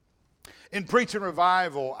In preaching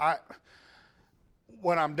revival,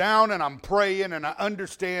 when I'm down and I'm praying and I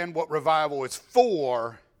understand what revival is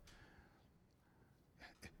for,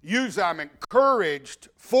 usually I'm encouraged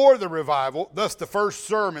for the revival. Thus, the first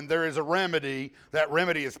sermon, there is a remedy. That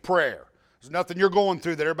remedy is prayer. There's nothing you're going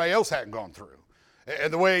through that everybody else hadn't gone through.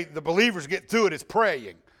 And the way the believers get through it is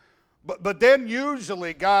praying. But then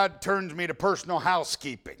usually God turns me to personal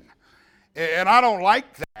housekeeping. And I don't like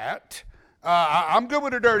that. I'm good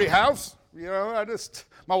with a dirty house. You know,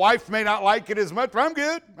 my wife may not like it as much, but I'm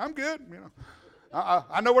good. You know,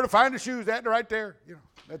 I know where to find the shoes at right there. You know,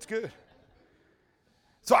 that's good.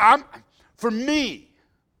 So for me,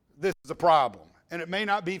 this is a problem, and it may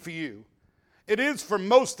not be for you. It is for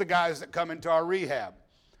most of the guys that come into our rehab.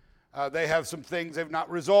 They have some things they've not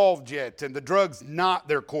resolved yet, and the drug's not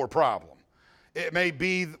their core problem. It may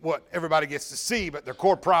be what everybody gets to see, but their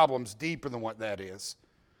core problem's deeper than what that is.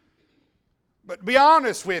 But to be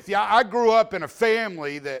honest with you, I grew up in a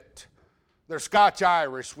family that they're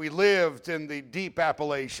Scotch-Irish. We lived in the deep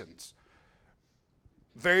Appalachians.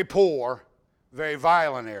 Very poor, very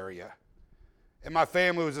violent area. And my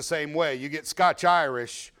family was the same way. You get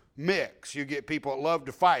Scotch-Irish mix. You get people that love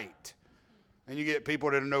to fight. And you get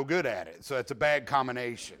people that are no good at it. So it's a bad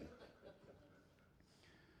combination.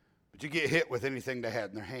 But you get hit with anything they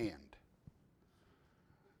had in their hand.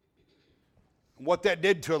 And what that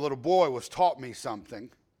did to a little boy was taught me something.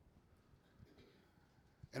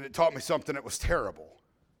 And it taught me something that was terrible.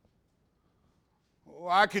 Well,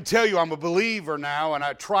 I can tell you I'm a believer now, and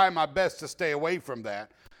I try my best to stay away from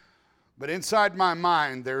that. But inside my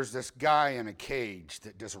mind, there's this guy in a cage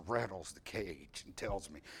that just rattles the cage and tells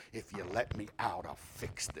me, if you let me out, I'll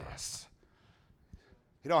fix this.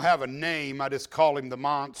 He don't have a name. I just call him the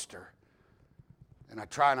monster. And I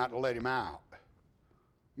try not to let him out.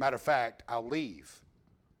 Matter of fact, I'll leave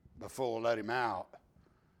before I let him out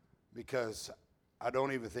because I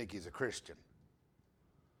don't even think he's a Christian.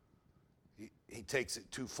 He takes it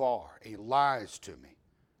too far. He lies to me.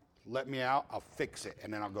 Let me out, I'll fix it,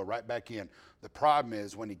 and then I'll go right back in. The problem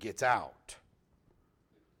is when he gets out,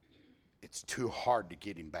 it's too hard to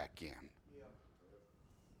get him back in.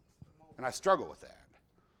 And I struggle with that.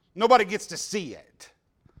 Nobody gets to see it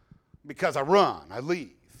because I run, I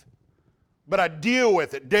leave. But I deal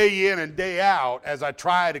with it day in and day out as I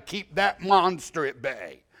try to keep that monster at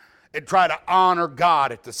bay and try to honor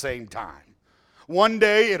God at the same time. One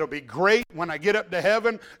day it'll be great when I get up to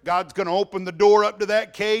heaven. God's going to open the door up to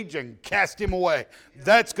that cage and cast him away.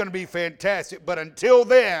 That's going to be fantastic. But until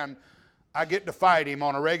then, I get to fight him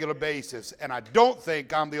on a regular basis. And I don't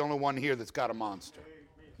think I'm the only one here that's got a monster.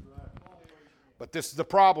 But this is the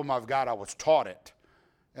problem I've got. I was taught it.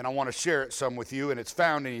 And I want to share it some with you. And it's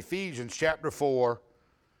found in Ephesians chapter 4,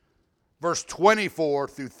 verse 24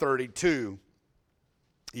 through 32.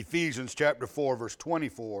 Ephesians chapter 4, verse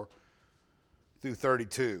 24 through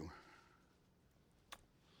 32.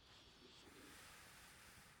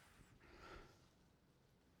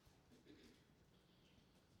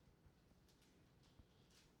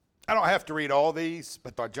 I don't have to read all these,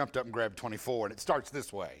 but I jumped up and grabbed 24, and it starts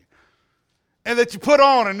this way. And that you put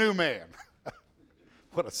on a new man.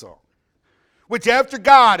 What a song. Which after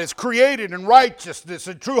God is created in righteousness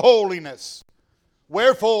and true holiness.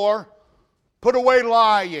 Wherefore, put away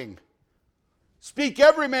lying. Speak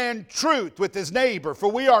every man truth with his neighbor,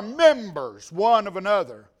 for we are members one of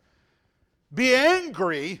another. Be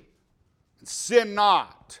angry and sin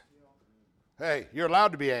not. Hey, you're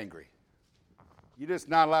allowed to be angry. You're just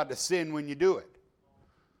not allowed to sin when you do it.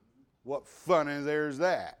 What fun is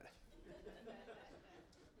that?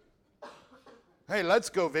 Hey, let's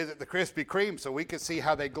go visit the Krispy Kreme so we can see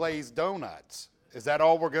how they glaze donuts. Is that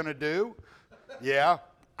all we're going to do? Yeah,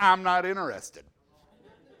 I'm not interested.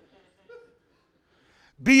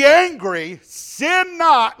 Be angry, sin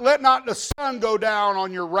not, let not the sun go down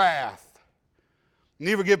on your wrath.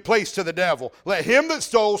 Neither give place to the devil. Let him that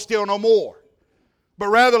stole steal no more. But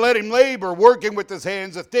rather let him labor, working with his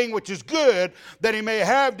hands a thing which is good, that he may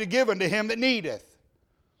have to give unto him that needeth.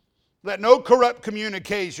 Let no corrupt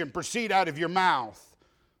communication proceed out of your mouth,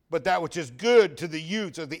 but that which is good to the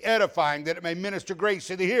use of the edifying, that it may minister grace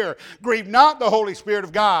to the hearer. Grieve not the Holy Spirit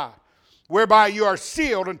of God, whereby you are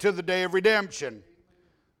sealed until the day of redemption.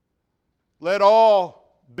 Let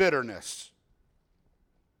all bitterness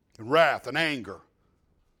and wrath and anger,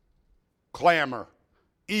 clamor,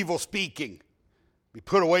 evil speaking be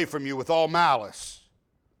put away from you with all malice.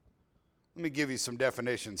 Let me give you some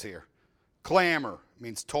definitions here. Clamor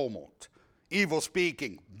means tumult. Evil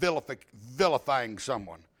speaking, vilifying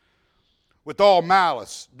someone. With all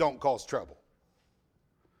malice, don't cause trouble.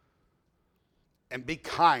 And be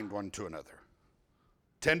kind one to another,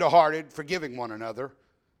 Tender-hearted, forgiving one another,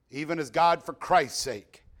 even as God for Christ's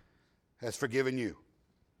sake has forgiven you.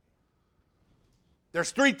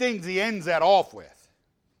 There's three things he ends that off with.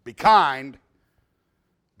 Be kind,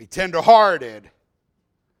 be tender-hearted,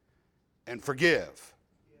 and forgive.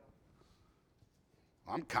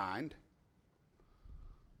 I'm kind.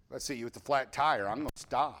 If I see you with the flat tire, I'm going to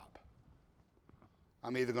stop.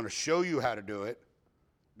 I'm either going to show you how to do it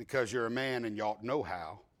because you're a man and you ought to know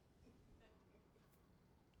how.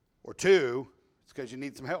 Or two, it's because you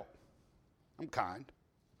need some help. I'm kind.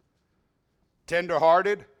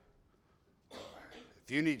 Tender-hearted.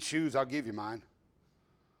 If you need shoes, I'll give you mine.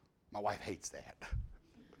 My wife hates that.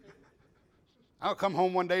 I'll come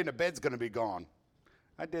home one day and the bed's going to be gone.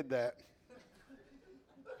 I did that.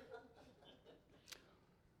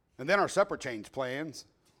 And then our supper change plans.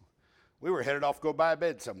 We were headed off to go buy a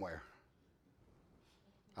bed somewhere.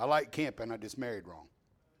 I like camping. I just married wrong.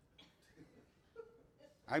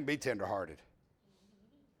 I can be tender-hearted.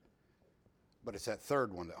 But it's that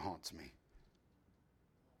third one that haunts me.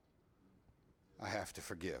 I have to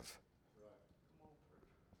forgive.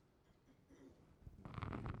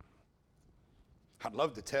 I'd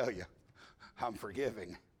love to tell you I'm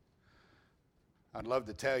forgiving. I'd love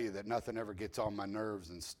to tell you that nothing ever gets on my nerves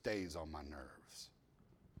and stays on my nerves.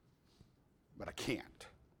 But I can't.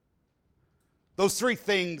 Those three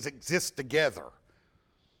things exist together.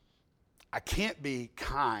 I can't be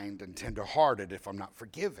kind and tender-hearted if I'm not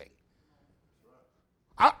forgiving.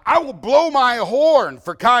 I will blow my horn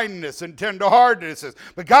for kindness and tender-heartedness,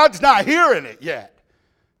 but God's not hearing it yet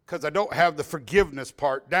because I don't have the forgiveness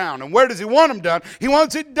part down. And where does he want them done? He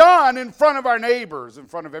wants it done in front of our neighbors, in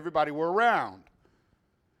front of everybody we're around.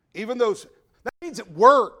 Even those, that means at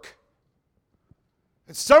work.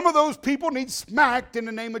 And some of those people need smacked in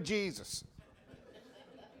the name of Jesus.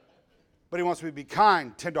 But he wants me to be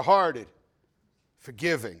kind, tender-hearted,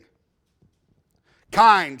 forgiving.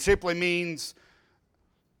 Kind simply means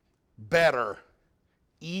better,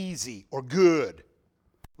 easy, or good.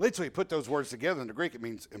 Literally, put those words together in the Greek, it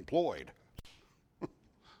means employed.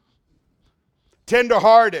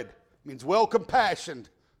 Tender-hearted means well-compassioned,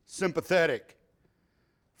 sympathetic.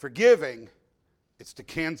 Forgiving, it's to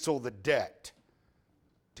cancel the debt,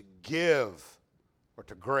 to give, or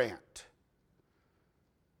to grant.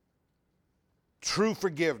 True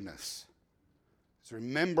forgiveness is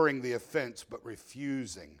remembering the offense but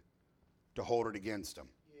refusing to hold it against them.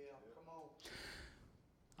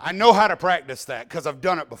 I know how to practice that because I've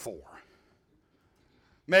done it before.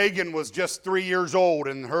 Megan was just 3 years old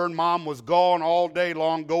and her and Mom was gone all day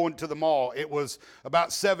long going to the mall. It was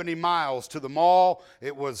about 70 miles to the mall.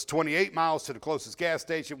 It was 28 miles to the closest gas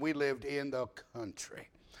station. We lived in the country.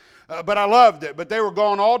 But I loved it. But they were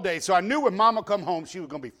gone all day. So I knew when Mama come home, she was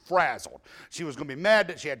going to be frazzled. She was going to be mad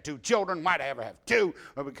that she had 2 children. Might ever have 2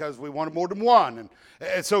 because we wanted more than 1.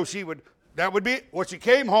 And so that would be it. When she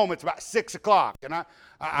came home, it's about 6 o'clock. And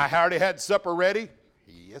I already had supper ready.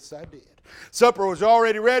 Yes, I did. Supper was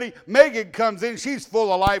already ready. Megan comes in. She's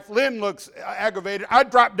full of life. Lynn looks aggravated. I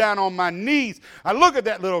dropped down on my knees. I look at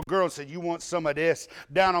that little girl and said, "You want some of this?"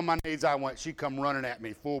 Down on my knees I went. She come running at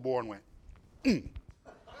me, full bore, and went,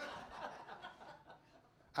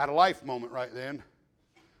 Had a life moment right then.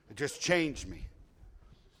 It just changed me.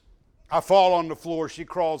 I fall on the floor. She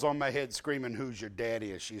crawls on my head screaming, "Who's your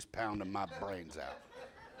daddy?" as she's pounding my brains out.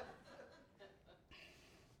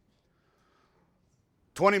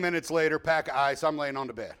 20 minutes later, pack of ice, I'm laying on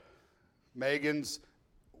the bed.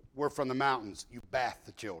 We're from the mountains. You bath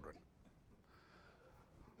the children.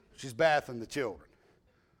 She's bathing the children.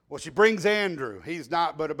 Well, she brings Andrew. He's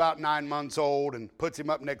not but about 9 months old and puts him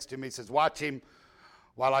up next to me. Says, "Watch him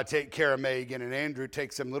while I take care of Megan." And Andrew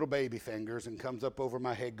takes them little baby fingers and comes up over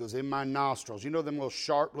my head, goes in my nostrils. You know them little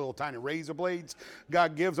sharp, little tiny razor blades?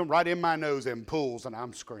 God gives them right in my nose and pulls, and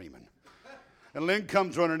I'm screaming. And Lynn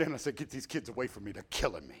comes running in. I said, "Get these kids away from me. They're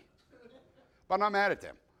killing me." But I'm not mad at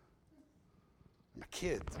them. My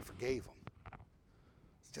kids, I forgave them.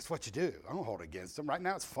 It's just what you do. I don't hold it against them. Right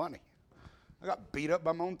now it's funny. I got beat up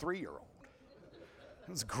by my own 3-year-old. It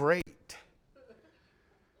was great.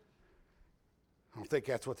 I don't think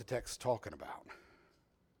that's what the text is talking about.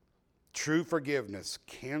 True forgiveness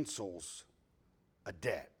cancels a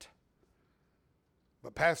debt.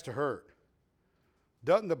 But Pastor Hurt,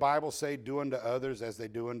 doesn't the Bible say do unto others as they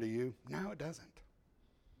do unto you? No, it doesn't.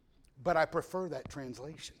 But I prefer that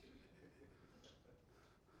translation.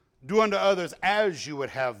 Do unto others as you would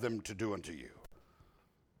have them to do unto you.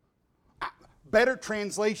 Better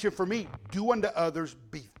translation for me, do unto others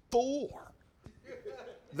before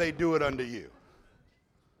they do it unto you.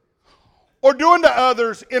 Or do unto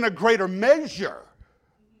others in a greater measure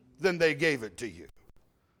than they gave it to you.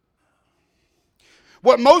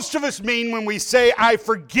 What most of us mean when we say, I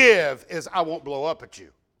forgive, is I won't blow up at you.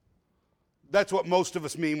 That's what most of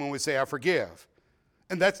us mean when we say, I forgive.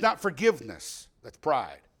 And that's not forgiveness. That's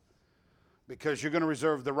pride. Because you're going to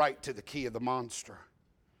reserve the right to the key of the monster.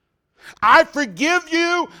 I forgive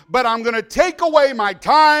you, but I'm going to take away my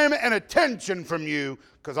time and attention from you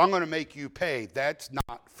because I'm going to make you pay. That's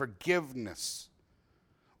not forgiveness.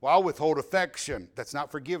 Well, I'll withhold affection. That's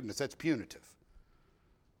not forgiveness. That's punitive.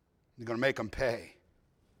 You're going to make them pay.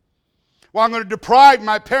 Well, I'm going to deprive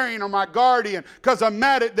my parent or my guardian because I'm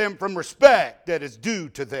mad at them from respect that is due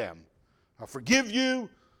to them. I'll forgive you,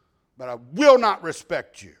 but I will not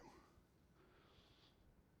respect you.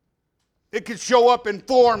 It could show up in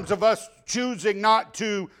forms of us choosing not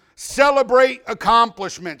to celebrate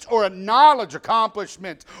accomplishments or acknowledge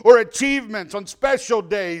accomplishments or achievements on special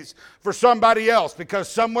days for somebody else because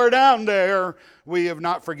somewhere down there we have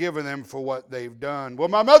not forgiven them for what they've done. Well,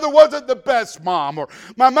 my mother wasn't the best mom, or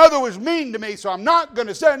my mother was mean to me, so I'm not going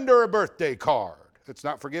to send her a birthday card. It's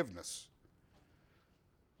not forgiveness.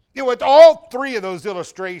 You know, with all three of those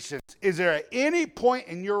illustrations, is there at any point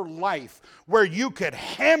in your life where you could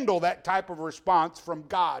handle that type of response from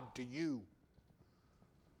God to you?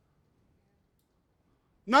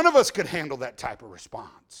 None of us could handle that type of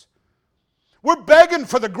response. We're begging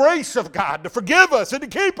for the grace of God to forgive us and to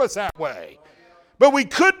keep us that way. But we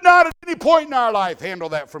could not at any point in our life handle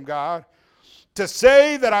that from God. To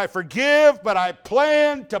say that I forgive, but I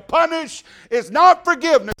plan to punish is not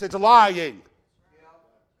forgiveness, it's lying.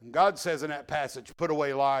 And God says in that passage, put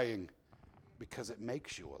away lying because it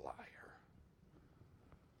makes you a liar.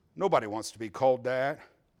 Nobody wants to be called that.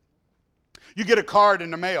 You get a card in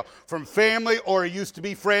the mail from family or a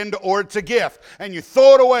used-to-be friend or it's a gift and you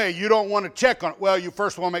throw it away. You don't want to check on it. Well, you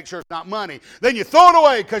first want to make sure it's not money. Then you throw it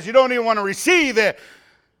away because you don't even want to receive it.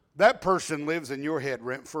 That person lives in your head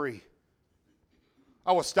rent-free.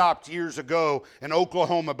 I was stopped years ago in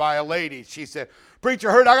Oklahoma by a lady. She said, "Preacher,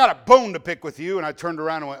 I heard I got a bone to pick with you." And I turned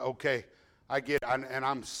around and went, "Okay, I get it, and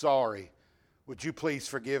I'm sorry. Would you please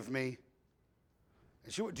forgive me?"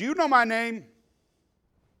 And she went, "Do you know my name?"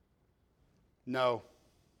 No.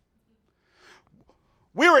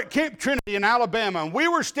 We were at Camp Trinity in Alabama, and we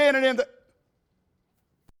were standing in the...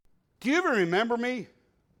 Do you even remember me?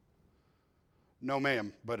 No,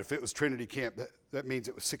 ma'am, but if it was Trinity Camp, that means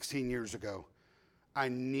it was 16 years ago. I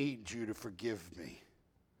need you to forgive me.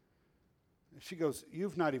 And she goes,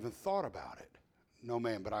 "You've not even thought about it." "No,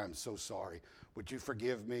 ma'am, but I am so sorry. Would you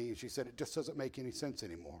forgive me?" And she said, "It just doesn't make any sense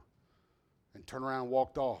anymore." And turned around and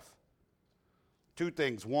walked off. Two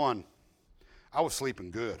things. One, I was sleeping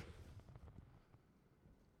good.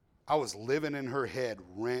 I was living in her head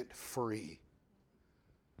rent-free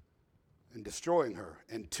and destroying her.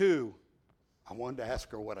 And two, I wanted to ask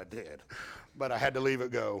her what I did, but I had to leave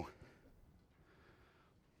it go.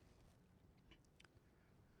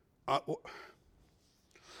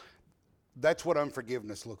 That's what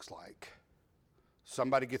unforgiveness looks like.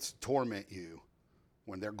 Somebody gets to torment you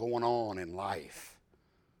when they're going on in life,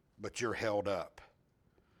 but you're held up.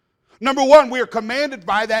 Number one, we are commanded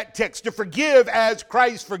by that text to forgive as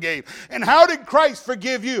Christ forgave. And how did Christ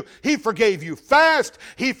forgive you? He forgave you fast,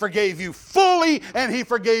 He forgave you fully, and He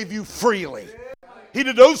forgave you freely. He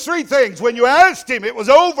did those three things. When you asked Him, it was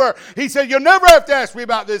over. He said, "You'll never have to ask me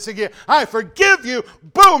about this again. I forgive you."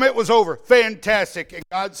 Boom, it was over. Fantastic. And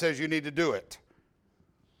God says you need to do it.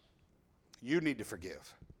 You need to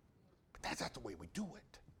forgive. But that's not the way we do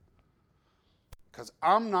it. Because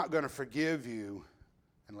I'm not going to forgive you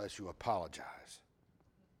unless you apologize.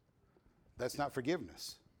 That's not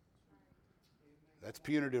forgiveness. That's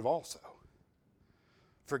punitive also.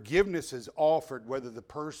 Forgiveness is offered whether the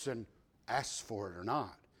person asks for it or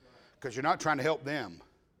not. Because you're not trying to help them.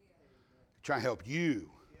 You're trying to help you.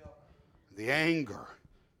 The anger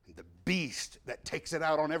and the beast that takes it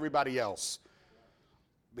out on everybody else.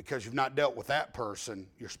 Because you've not dealt with that person,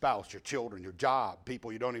 your spouse, your children, your job,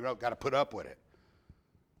 people you don't even know, got to put up with it.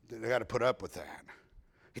 They got to put up with that.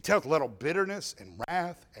 He tells little bitterness and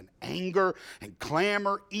wrath and anger and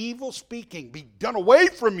clamor, evil speaking, be done away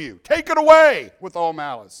from you. Take it away with all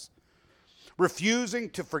malice. Refusing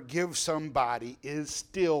to forgive somebody is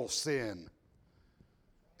still sin.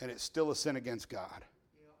 And it's still a sin against God.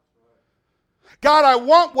 God, I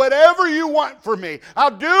want whatever you want for me.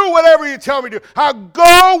 I'll do whatever you tell me to do. I'll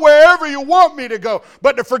go wherever you want me to go.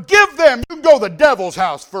 But to forgive them, you can go to the devil's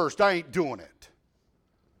house first. I ain't doing it.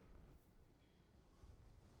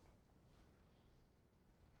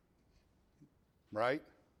 Right?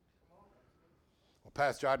 Well,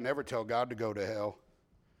 Pastor, I'd never tell God to go to hell.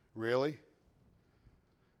 Really?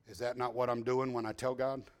 Is that not what I'm doing when I tell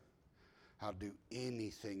God? I'll do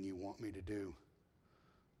anything you want me to do.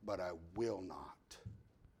 but I will not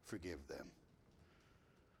forgive them.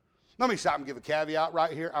 Let me stop and give a caveat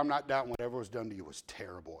right here. I'm not doubting whatever was done to you was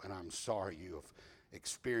terrible, and I'm sorry you have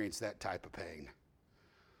experienced that type of pain.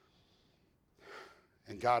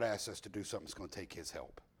 And God asks us to do something that's going to take his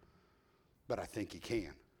help. But I think he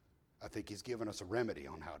can. I think he's given us a remedy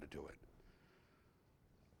on how to do it.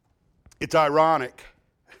 It's ironic.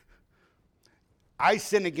 I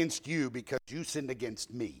sin against you because you sinned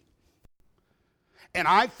against me. And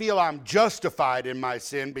I feel I'm justified in my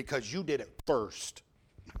sin because you did it first.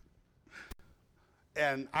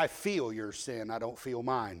 And I feel your sin. I don't feel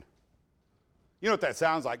mine. You know what that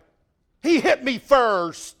sounds like? He hit me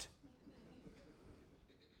first.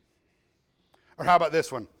 Or how about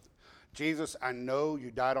this one? Jesus, I know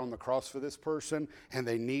you died on the cross for this person, and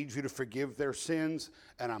they need you to forgive their sins,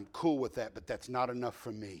 and I'm cool with that, but that's not enough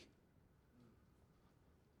for me.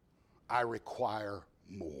 I require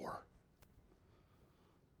more.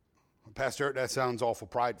 Pastor, that sounds awful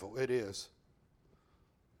prideful. It is.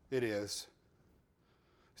 It is.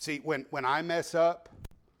 See, when I mess up,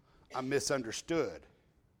 I'm misunderstood.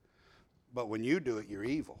 But when you do it, you're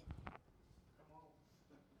evil.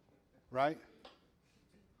 Right?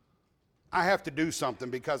 I have to do something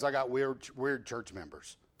because I got weird church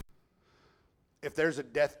members. If there's a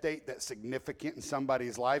death date that's significant in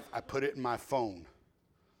somebody's life, I put it in my phone.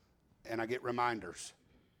 And I get reminders.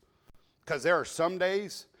 Because there are some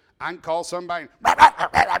days I can call somebody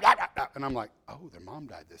and I'm like, oh, their mom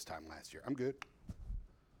died this time last year. I'm good.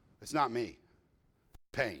 It's not me.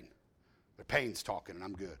 Pain. Their pain's talking and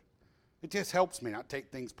I'm good. It just helps me not take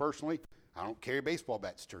things personally. I don't carry baseball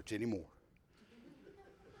bats to church anymore.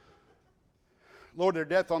 Lord, their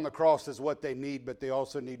death on the cross is what they need, but they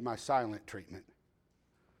also need my silent treatment.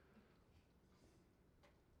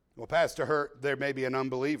 Well, Pastor Hurt, there may be an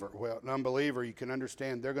unbeliever. Well, an unbeliever, you can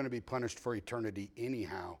understand, they're going to be punished for eternity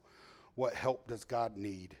anyhow. What help does God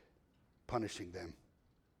need punishing them?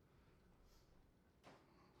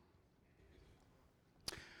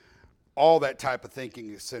 All that type of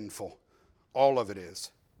thinking is sinful. All of it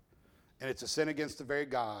is. And it's a sin against the very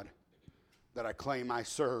God that I claim I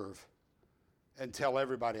serve and tell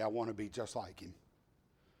everybody I want to be just like him.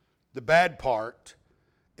 The bad part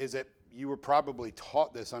is that you were probably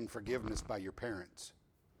taught this unforgiveness by your parents.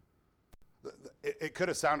 It could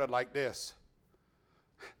have sounded like this.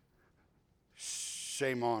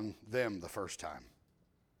 Shame on them the first time,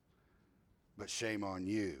 but shame on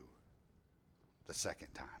you the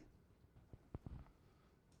second time.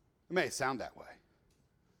 It may sound that way.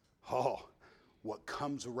 Oh, what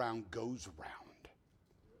comes around goes around.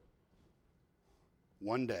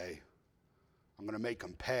 One day, I'm going to make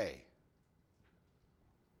them pay.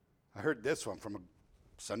 I heard this one from a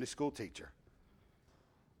Sunday school teacher.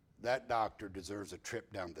 That doctor deserves a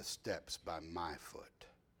trip down the steps by my foot.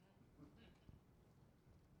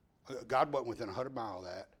 God wasn't within 100 miles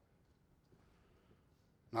of that.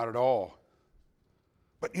 Not at all.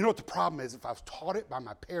 But you know what the problem is? If I was taught it by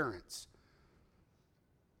my parents,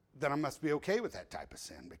 then I must be okay with that type of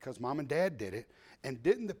sin because mom and dad did it. And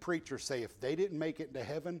didn't the preacher say if they didn't make it into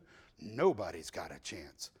heaven, nobody's got a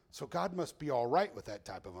chance? So God must be all right with that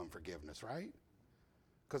type of unforgiveness, right?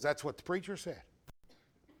 Because that's what the preacher said.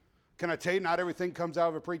 Can I tell you, not everything comes out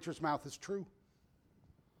of a preacher's mouth is true.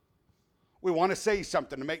 We want to say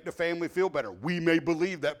something to make the family feel better. We may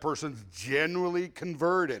believe that person's genuinely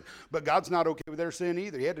converted, but God's not okay with their sin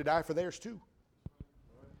either. He had to die for theirs too.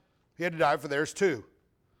 He had to die for theirs too.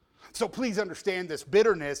 So please understand this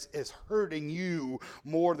bitterness is hurting you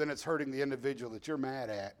more than it's hurting the individual that you're mad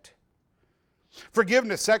at.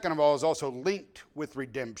 Forgiveness, second of all, is also linked with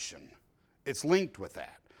redemption. It's linked with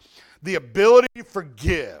that. The ability to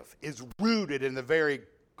forgive is rooted in the very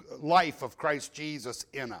life of Christ Jesus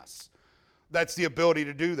in us. That's the ability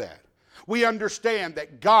to do that. We understand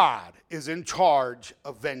that God is in charge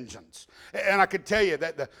of vengeance. And I could tell you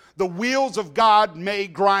that the wheels of God may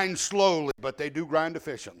grind slowly, but they do grind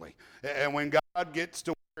efficiently. And when God gets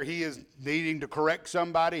to where he is needing to correct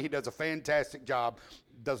somebody, he does a fantastic job,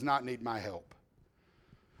 does not need my help.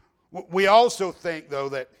 We also think, though,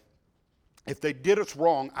 that if they did us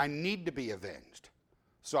wrong, I need to be avenged.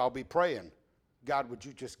 So I'll be praying, God, would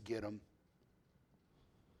you just get them?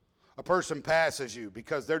 A person passes you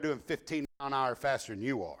because they're doing 15 miles an hour faster than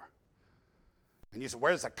you are. And you say,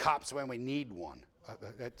 where's the cops when we need one?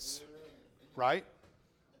 That's right?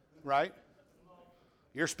 Right?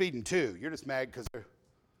 You're speeding too. You're just mad because they're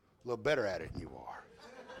a little better at it than you are.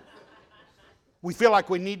 We feel like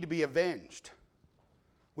we need to be avenged.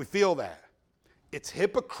 We feel that. It's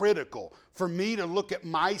hypocritical for me to look at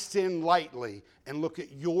my sin lightly and look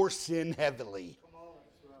at your sin heavily.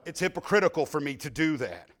 It's hypocritical for me to do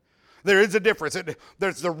that. There is a difference.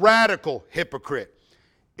 There's the radical hypocrite.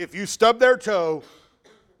 If you stub their toe,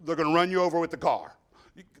 they're going to run you over with the car.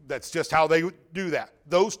 That's just how they do that.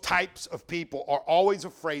 Those types of people are always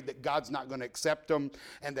afraid that God's not going to accept them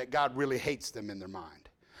and that God really hates them in their mind.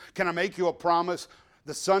 Can I make you a promise?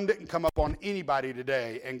 The sun didn't come up on anybody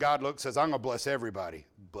today, and God says, I'm going to bless everybody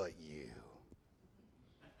but you.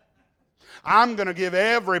 I'm going to give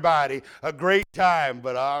everybody a great time,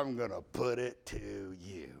 but I'm going to put it to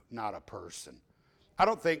you, not a person. I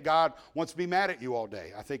don't think God wants to be mad at you all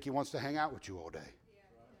day. I think he wants to hang out with you all day.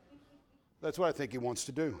 That's what I think he wants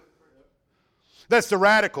to do. That's the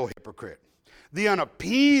radical hypocrite. The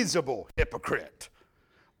unappeasable hypocrite.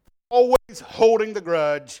 Always holding the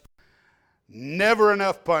grudge. Never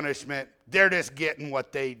enough punishment. They're just getting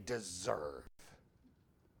what they deserve.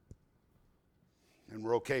 And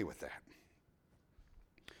we're okay with that.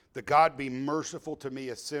 That God be merciful to me,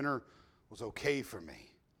 a sinner, was okay for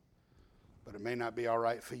me. But it may not be all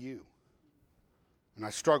right for you. And I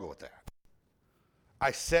struggle with that.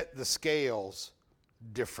 I set the scales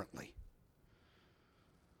differently.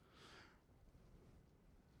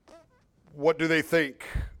 What do they think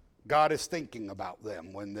God is thinking about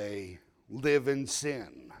them when they live in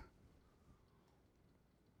sin?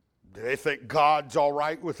 Do they think God's all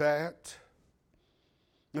right with that?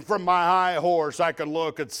 And from my high horse, I can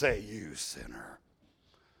look and say, you sinner,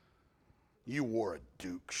 you wore a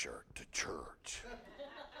Duke shirt to church.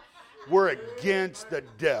 We're against the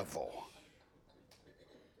devil.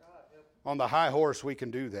 On the high horse, we can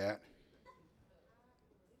do that.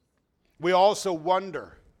 We also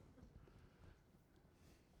wonder,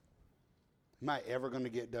 am I ever going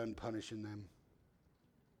to get done punishing them?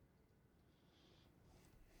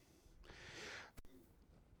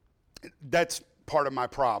 That's part of my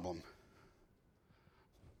problem.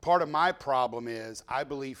 Part of my problem is, I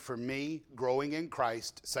believe for me, growing in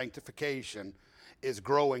Christ, sanctification, is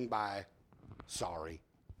growing by, sorry,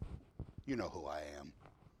 you know who I am.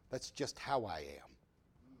 That's just how I am.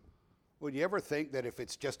 Would you ever think that if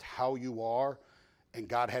it's just how you are and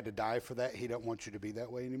God had to die for that, he don't want you to be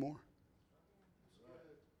that way anymore?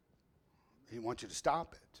 He wants you to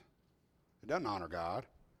stop it. It doesn't honor God.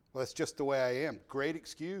 Well, that's just the way I am. Great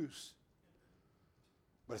excuse.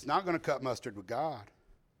 But it's not going to cut mustard with God.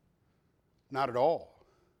 Not at all.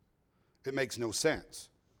 It makes no sense.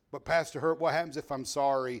 But Pastor Hurt, what happens if I'm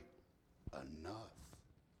sorry enough?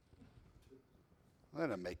 That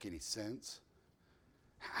doesn't make any sense.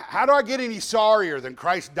 How do I get any sorrier than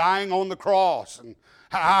Christ dying on the cross? And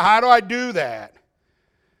how do I do that?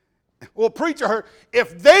 Well, preacher Hurt,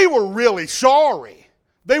 if they were really sorry,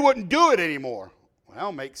 they wouldn't do it anymore. Well, that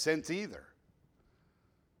don't make sense either.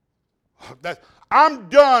 I'm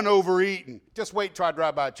done overeating. Just wait till I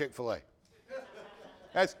drive by a Chick-fil-A.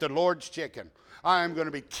 That's the Lord's chicken. I am going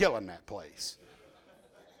to be killing that place.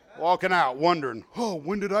 Walking out wondering, oh,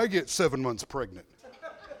 when did I get 7 months pregnant?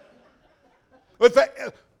 If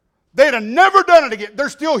they'd have never done it again. They're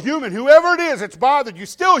still human. Whoever it is that's bothered you,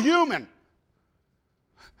 still human.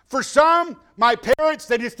 For some, my parents,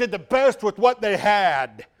 they just did the best with what they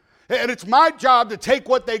had. And it's my job to take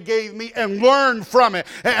what they gave me and learn from it.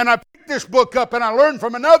 And I picked this book up and I learned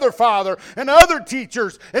from another father and other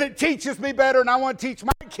teachers. And it teaches me better, and I want to teach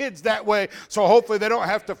my kids that way. So hopefully they don't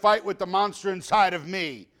have to fight with the monster inside of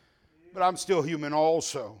me. But I'm still human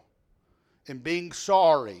also. And being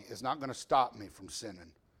sorry is not going to stop me from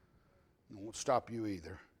sinning. It won't stop you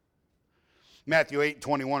either. Matthew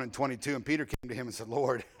 8:21 and 22, and Peter came to him and said,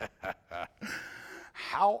 Lord,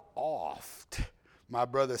 how oft my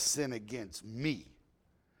brother sin against me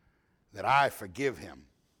that I forgive him?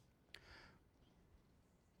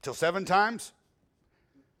 Till 7 times?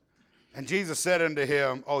 And Jesus said unto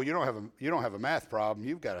him, oh, you don't have a math problem.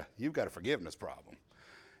 You've got a forgiveness problem.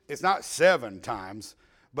 It's not 7 times,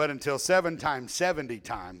 but until 7 times 70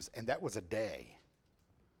 times, and that was a day.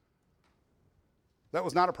 That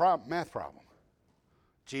was not a math problem.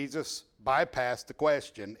 Jesus bypassed the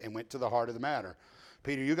question and went to the heart of the matter.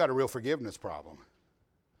 Peter, you got a real forgiveness problem.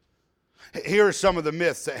 Here are some of the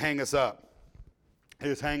myths that hang us up. They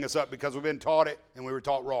just hang us up because we've been taught it and we were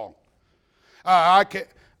taught wrong. I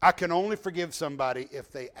can only forgive somebody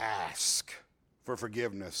if they ask for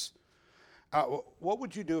forgiveness. What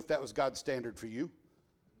would you do if that was God's standard for you?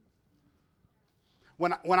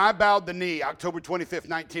 When I bowed the knee, October 25th,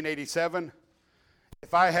 1987,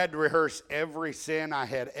 if I had to rehearse every sin I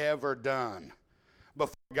had ever done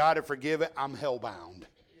before God to forgive it, I'm hellbound.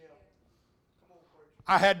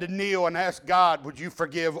 I had to kneel and ask God, would you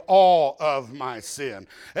forgive all of my sin?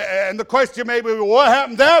 And the question may be, what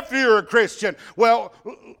happens after you're a Christian? Well,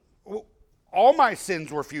 All my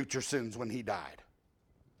sins were future sins when he died.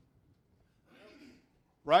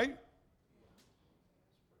 Right?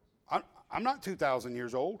 I'm not 2,000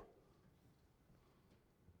 years old.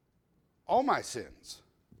 All my sins.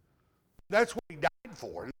 That's what he died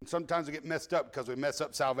for. And sometimes we get messed up because we mess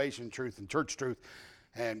up salvation truth and church truth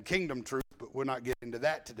and kingdom truth, but we'll not get into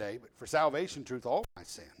that today. But for salvation truth, all my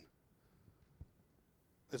sin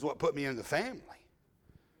is what put me in the family.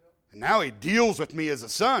 And now he deals with me as a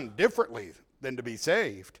son differently than to be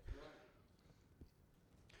saved.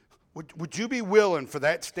 Would you be willing for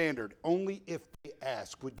that standard, only if they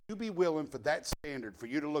ask, would you be willing for that standard, for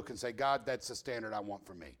you to look and say, God, that's the standard I want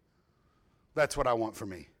for me. That's what I want for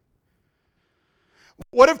me.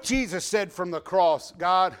 What if Jesus said from the cross,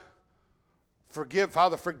 God,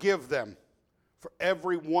 Father, forgive them for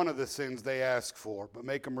every one of the sins they ask for, but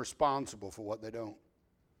make them responsible for what they don't?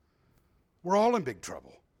 We're all in big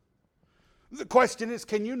trouble. The question is,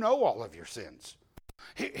 can you know all of your sins?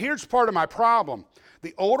 Here's part of my problem.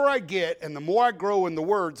 The older I get and the more I grow in the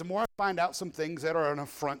words, the more I find out some things that are an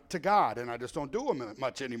affront to God, and I just don't do them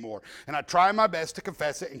much anymore. And I try my best to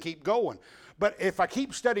confess it and keep going. But if I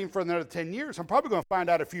keep studying for another 10 years, I'm probably going to find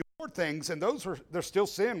out a few more things, and they're still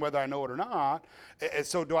sin whether I know it or not. And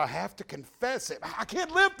so do I have to confess it? I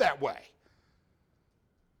can't live that way.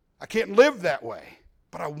 I can't live that way.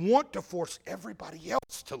 But I want to force everybody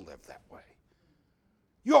else to live that way.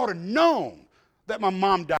 You ought to know that my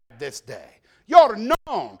mom died this day. You ought to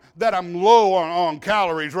know that I'm low on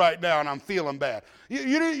calories right now and I'm feeling bad.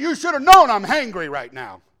 You should have known I'm hangry right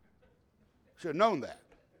now. Should have known that.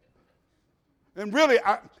 And really,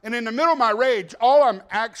 and in the middle of my rage, all I'm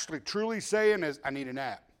actually truly saying is, I need a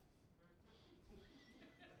nap.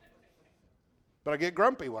 But I get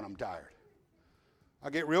grumpy when I'm tired. I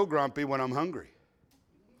get real grumpy when I'm hungry.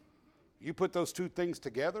 You put those two things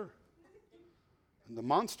together, and the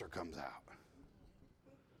monster comes out.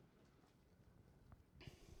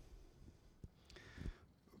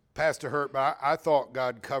 Pastor Hurt, but I thought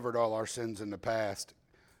God covered all our sins in the past.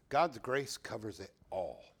 God's grace covers it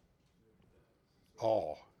all.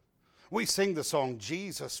 All. We sing the song,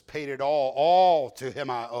 Jesus paid it all to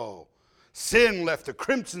him I owe. Sin left a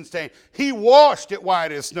crimson stain. He washed it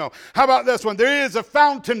white as snow. How about this one? There is a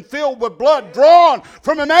fountain filled with blood drawn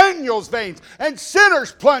from Emmanuel's veins, and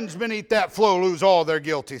sinners plunged beneath that flow lose all their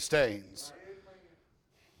guilty stains.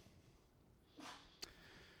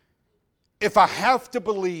 If I have to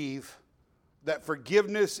believe that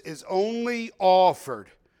forgiveness is only offered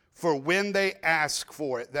for when they ask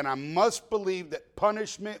for it, then I must believe that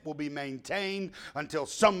punishment will be maintained until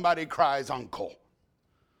somebody cries uncle.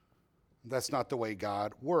 That's not the way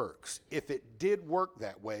God works. If it did work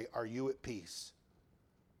that way, are you at peace?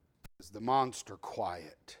 Is the monster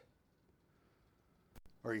quiet?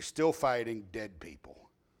 Or are you still fighting dead people?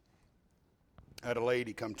 I had a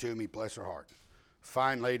lady come to me, bless her heart.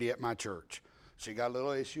 Fine lady at my church. She got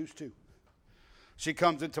little issues too. She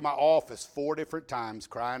comes into my office 4 different times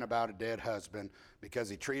crying about a dead husband because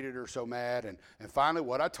he treated her so mad. And finally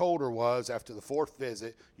what I told her was, after the 4th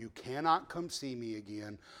visit, you cannot come see me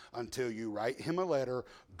again until you write him a letter,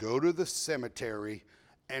 go to the cemetery,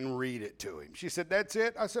 and read it to him. She said, that's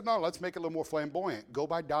it? I said, no, let's make it a little more flamboyant. Go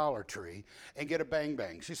by Dollar Tree and get a Bang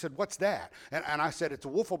Bang. She said, what's that? And I said, it's a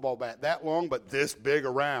wiffle ball bat that long but this big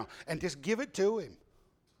around. And just give it to him.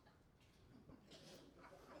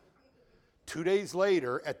 2 days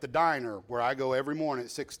later at the diner where I go every morning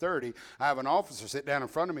at 6:30, I have an officer sit down in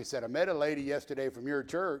front of me and said, I met a lady yesterday from your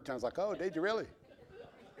church. And I was like, oh, did you really?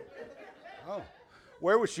 Oh,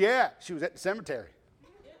 where was she at? She was at the cemetery.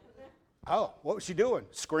 Oh, what was she doing?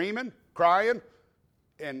 Screaming, crying,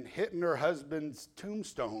 and hitting her husband's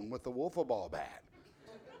tombstone with a wiffle ball bat.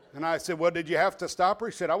 And I said, well, did you have to stop her?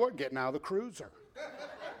 He said, I wasn't getting out of the cruiser.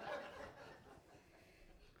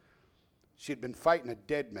 She had been fighting a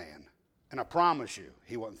dead man. And I promise you,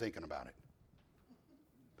 he wasn't thinking about it.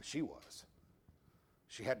 But she was.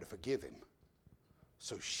 She had to forgive him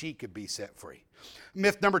so she could be set free.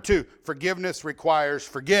 Myth number 2, forgiveness requires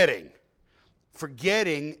forgetting.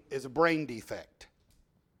 Forgetting is a brain defect.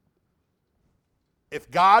 If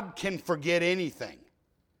God can forget anything,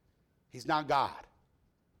 he's not God.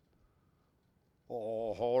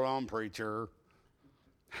 Oh, hold on, preacher.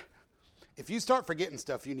 If you start forgetting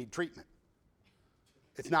stuff, you need treatment.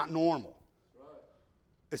 It's not normal.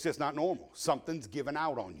 It's just not normal. Something's given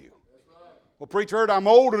out on you. Well, preacher, I'm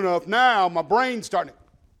old enough now, my brain's starting.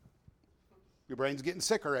 Your brain's getting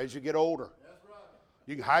sicker as you get older.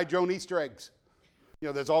 You can hide your own Easter eggs. You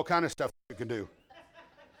know, there's all kind of stuff you can do.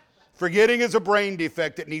 Forgetting is a brain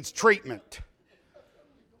defect that needs treatment.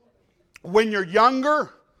 When you're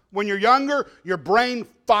younger, When you're younger, your brain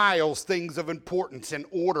files things of importance in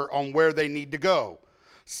order on where they need to go.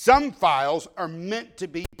 Some files are meant to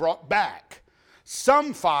be brought back.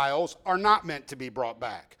 Some files are not meant to be brought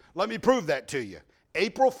back. Let me prove that to you.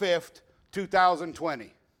 April 5th,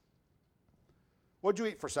 2020. What'd you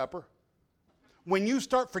eat for supper? When you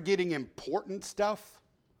start forgetting important stuff,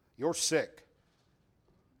 you're sick.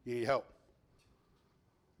 You need help.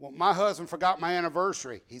 Well, my husband forgot my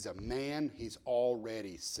anniversary. He's a man. He's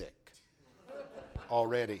already sick.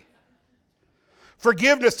 Already.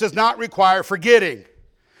 Forgiveness does not require forgetting.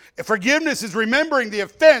 Forgiveness is remembering the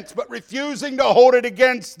offense, but refusing to hold it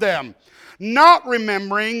against them. Not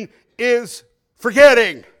remembering is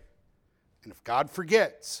forgetting. And if God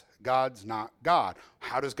forgets, God's not God.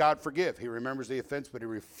 How does God forgive? He remembers the offense, but he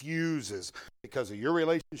refuses, because of your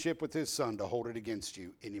relationship with his son, to hold it against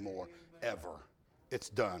you anymore, ever. It's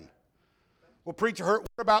done. Well, preacher, what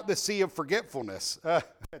about the sea of forgetfulness?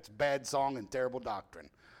 That's bad song and terrible doctrine.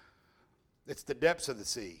 It's the depths of the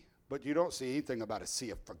sea. But you don't see anything about a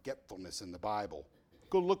sea of forgetfulness in the Bible.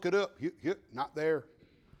 Go look it up. Not there.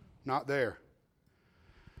 Not there.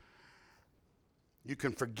 You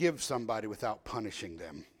can forgive somebody without punishing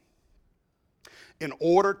them. In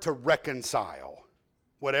order to reconcile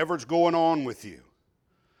whatever's going on with you,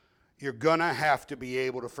 you're going to have to be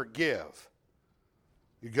able to forgive.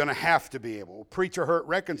 You're going to have to be able. Preacher, hurt,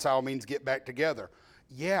 reconcile means get back together.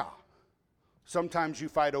 Yeah. Sometimes you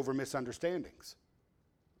fight over misunderstandings.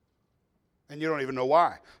 And you don't even know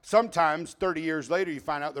why. Sometimes, 30 years later, you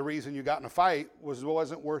find out the reason you got in a fight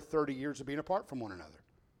wasn't worth 30 years of being apart from one another.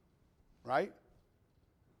 Right?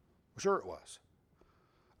 Sure it was.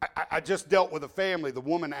 I just dealt with a family. The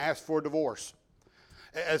woman asked for a divorce.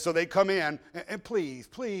 And so they come in, and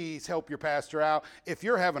please help your pastor out. If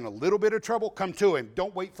you're having a little bit of trouble, come to him.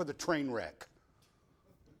 Don't wait for the train wreck.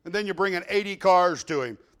 And then you're bringing 80 cars to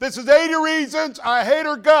him. This is 80 reasons I hate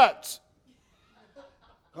her guts.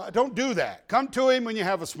 Don't do that. Come to him when you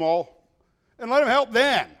have a small, and let him help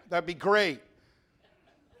then. That'd be great.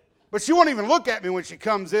 But she won't even look at me when she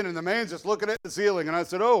comes in, and the man's just looking at the ceiling. And I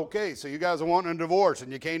said, oh, okay, so you guys are wanting a divorce, and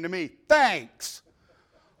you came to me. Thanks.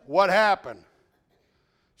 What happened?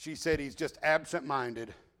 She said he's just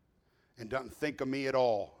absent-minded and doesn't think of me at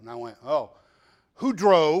all. And I went, oh, who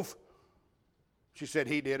drove? She said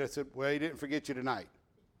he did. I said, well, he didn't forget you tonight.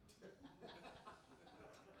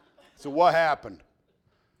 So what happened?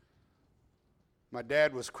 My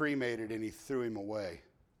dad was cremated, and he threw him away.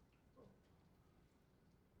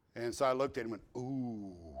 And so I looked at him and went,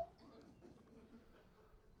 ooh.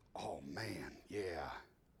 Oh, man, yeah.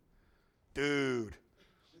 Dude,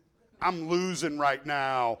 I'm losing right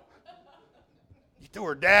now. You threw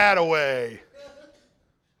her dad away.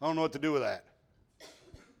 I don't know what to do with that.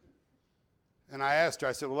 And I asked her,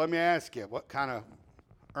 I said, well, let me ask you, what kind of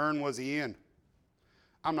urn was he in?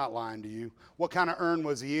 I'm not lying to you. What kind of urn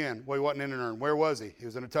was he in? Well, he wasn't in an urn. Where was he? He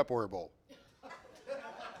was in a Tupperware bowl.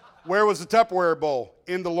 Where was the Tupperware bowl?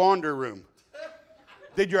 In the laundry room.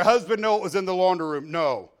 Did your husband know it was in the laundry room?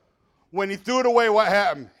 No. When he threw it away, what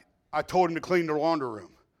happened? I told him to clean the laundry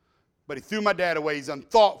room. But he threw my dad away. He's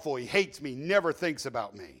unthoughtful. He hates me. Never thinks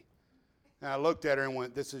about me. And I looked at her and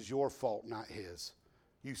went, this is your fault, not his.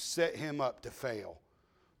 You set him up to fail.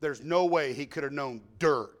 There's no way he could have known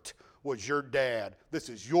dirt was your dad. This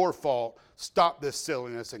is your fault. Stop this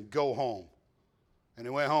silliness and go home. And he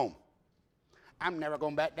went home. I'm never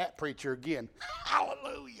going back to that preacher again.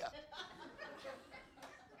 Hallelujah.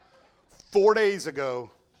 4 days ago,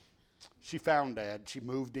 she found Dad. She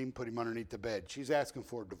moved him, put him underneath the bed. She's asking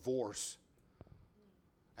for a divorce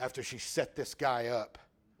after she set this guy up.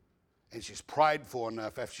 And she's prideful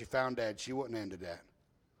enough after she found Dad, she wouldn't end that.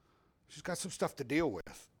 She's got some stuff to deal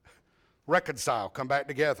with. Reconcile, come back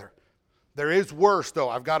together. There is worse, though.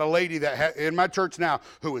 I've got a lady that in my church now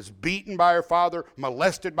who was beaten by her father,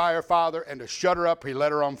 molested by her father, and to shut her up, he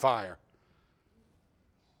let her on fire.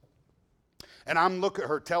 And I'm looking at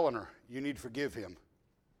her telling her, you need to forgive him.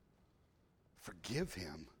 Forgive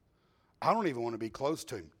him? I don't even want to be close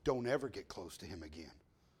to him. Don't ever get close to him again.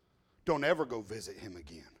 Don't ever go visit him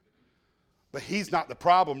again. But he's not the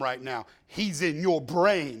problem right now. He's in your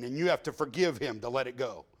brain, and you have to forgive him to let it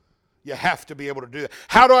go. You have to be able to do that.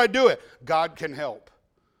 How do I do it? God can help.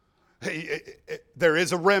 There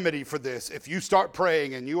is a remedy for this. If you start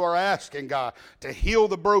praying and you are asking God to heal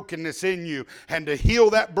the brokenness in you and to heal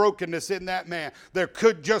that brokenness in that man, there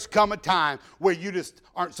could just come a time where you just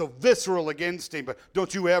aren't so visceral against him, but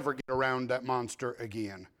don't you ever get around that monster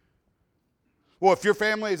again. Well, if your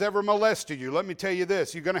family has ever molested you, let me tell you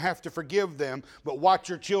this. You're going to have to forgive them, but watch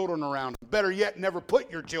your children around them. Better yet, never put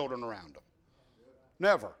your children around them.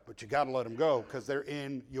 Never. But you got to let them go because they're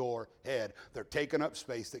in your head. They're taking up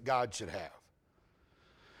space that God should have.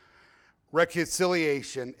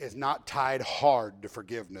 Reconciliation is not tied hard to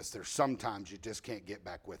forgiveness. There's sometimes you just can't get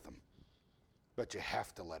back with them. But you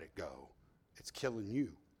have to let it go. It's killing you.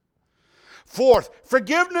 Fourth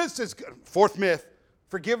myth,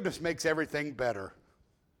 forgiveness makes everything better.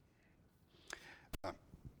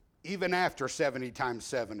 Even after 70 times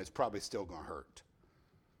 7, it's probably still going to hurt.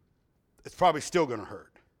 It's probably still going to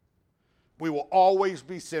hurt. We will always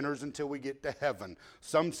be sinners until we get to heaven.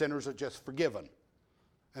 Some sinners are just forgiven,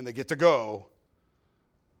 and they get to go.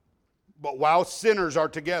 But while sinners are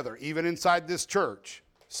together, even inside this church,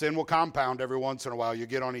 sin will compound every once in a while. You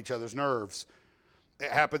get on each other's nerves.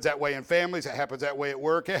 It happens that way in families. It happens that way at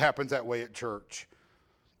work. It happens that way at church.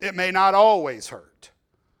 It may not always hurt,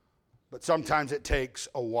 but sometimes it takes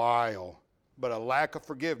a while. But a lack of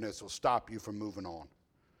forgiveness will stop you from moving on.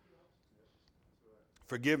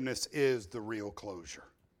 Forgiveness is the real closure.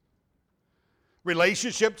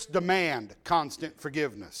 Relationships demand constant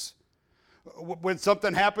forgiveness. When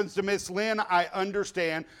something happens to Miss Lynn, I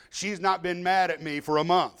understand she's not been mad at me for a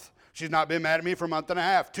month. She's not been mad at me for a month and a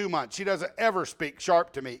half, 2 months. She doesn't ever speak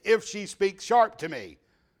sharp to me. If she speaks sharp to me,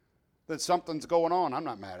 then something's going on. I'm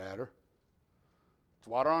not mad at her. It's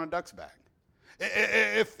water on a duck's back.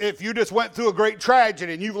 If you just went through a great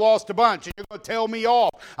tragedy and you've lost a bunch and you're going to tell me off,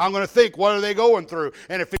 I'm going to think, what are they going through?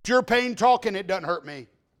 And if it's your pain talking, it doesn't hurt me.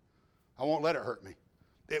 I won't let it hurt me.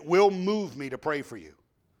 It will move me to pray for you.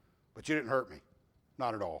 But you didn't hurt me.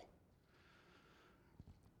 Not at all.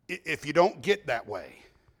 If you don't get that way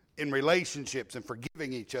in relationships and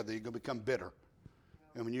forgiving each other, you're going to become bitter.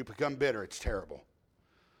 And when you become bitter, it's terrible.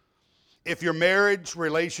 If your marriage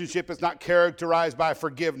relationship is not characterized by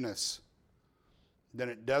forgiveness, then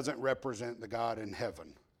it doesn't represent the God in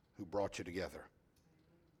heaven who brought you together.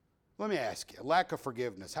 Let me ask you, lack of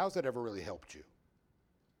forgiveness, how's that ever really helped you?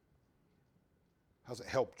 How's it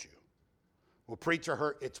helped you? Well, preacher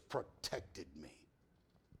hurt, it's protected me.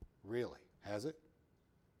 Really? Has it?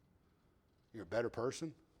 You're a better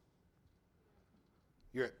person?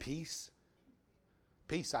 You're at peace?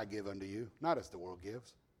 Peace I give unto you, not as the world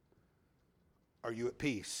gives. Are you at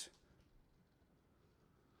peace?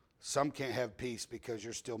 Some can't have peace because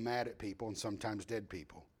you're still mad at people and sometimes dead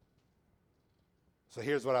people. So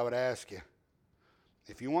here's what I would ask you.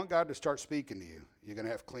 If you want God to start speaking to you, you're going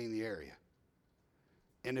to have to clean the area.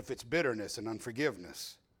 And if it's bitterness and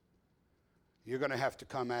unforgiveness, you're going to have to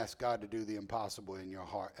come ask God to do the impossible in your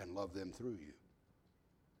heart and love them through you.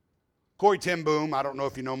 Corrie ten Boom, I don't know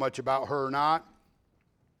if you know much about her or not,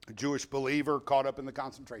 a Jewish believer caught up in the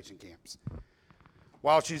concentration camps.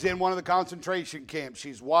 While she's in one of the concentration camps,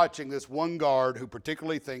 she's watching this one guard who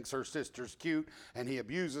particularly thinks her sister's cute, and he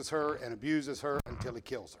abuses her until he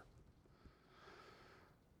kills her.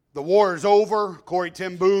 The war is over. Corrie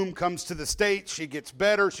ten Boom comes to the States. She gets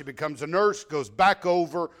better. She becomes a nurse, goes back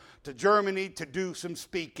over to Germany to do some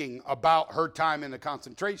speaking about her time in the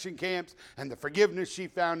concentration camps and the forgiveness she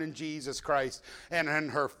found in Jesus Christ. And in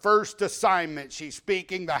her first assignment, she's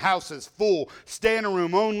speaking. The house is full, standing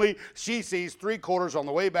room only. She sees 3/4 on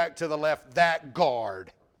the way back to the left, that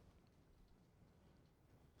guard.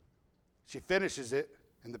 She finishes it,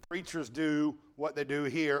 and the preachers do what they do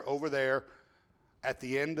here, over there. At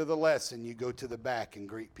the end of the lesson, you go to the back and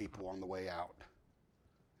greet people on the way out.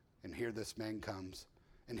 And here this man comes.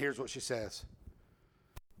 And here's what she says.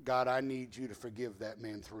 God, I need you to forgive that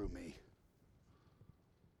man through me.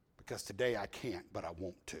 Because today I can't, but I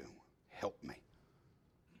want to. Help me.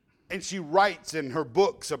 And she writes in her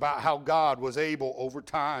books about how God was able over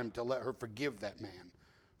time to let her forgive that man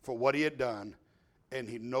for what he had done, and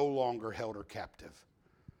he no longer held her captive.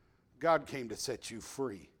 God came to set you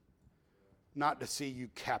free, not to see you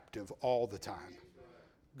captive all the time.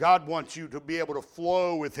 God wants you to be able to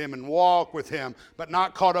flow with him and walk with him, but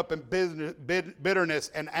not caught up in bitterness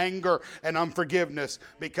and anger and unforgiveness,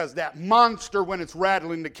 because that monster, when it's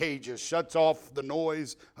rattling the cages, shuts off the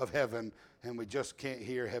noise of heaven, and we just can't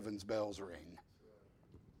hear heaven's bells ring.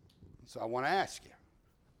 So I want to ask you,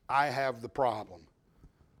 I have the problem.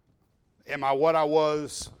 Am I what I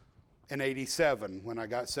was in 87 when I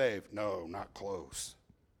got saved? No, not close.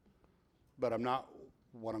 But I'm not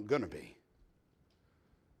what I'm going to be.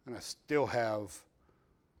 And I still have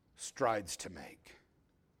strides to make.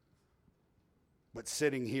 But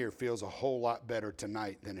sitting here feels a whole lot better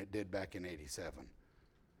tonight than it did back in 87.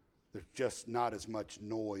 There's just not as much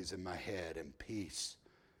noise in my head, and peace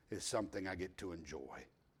is something I get to enjoy.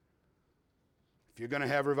 If you're going to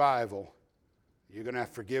have revival, you're going to have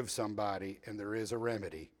to forgive somebody, and there is a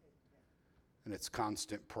remedy, and it's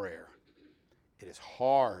constant prayer. It is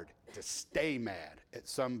hard to stay mad at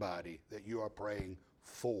somebody that you are praying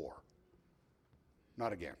for.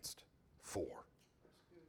 Not against, for.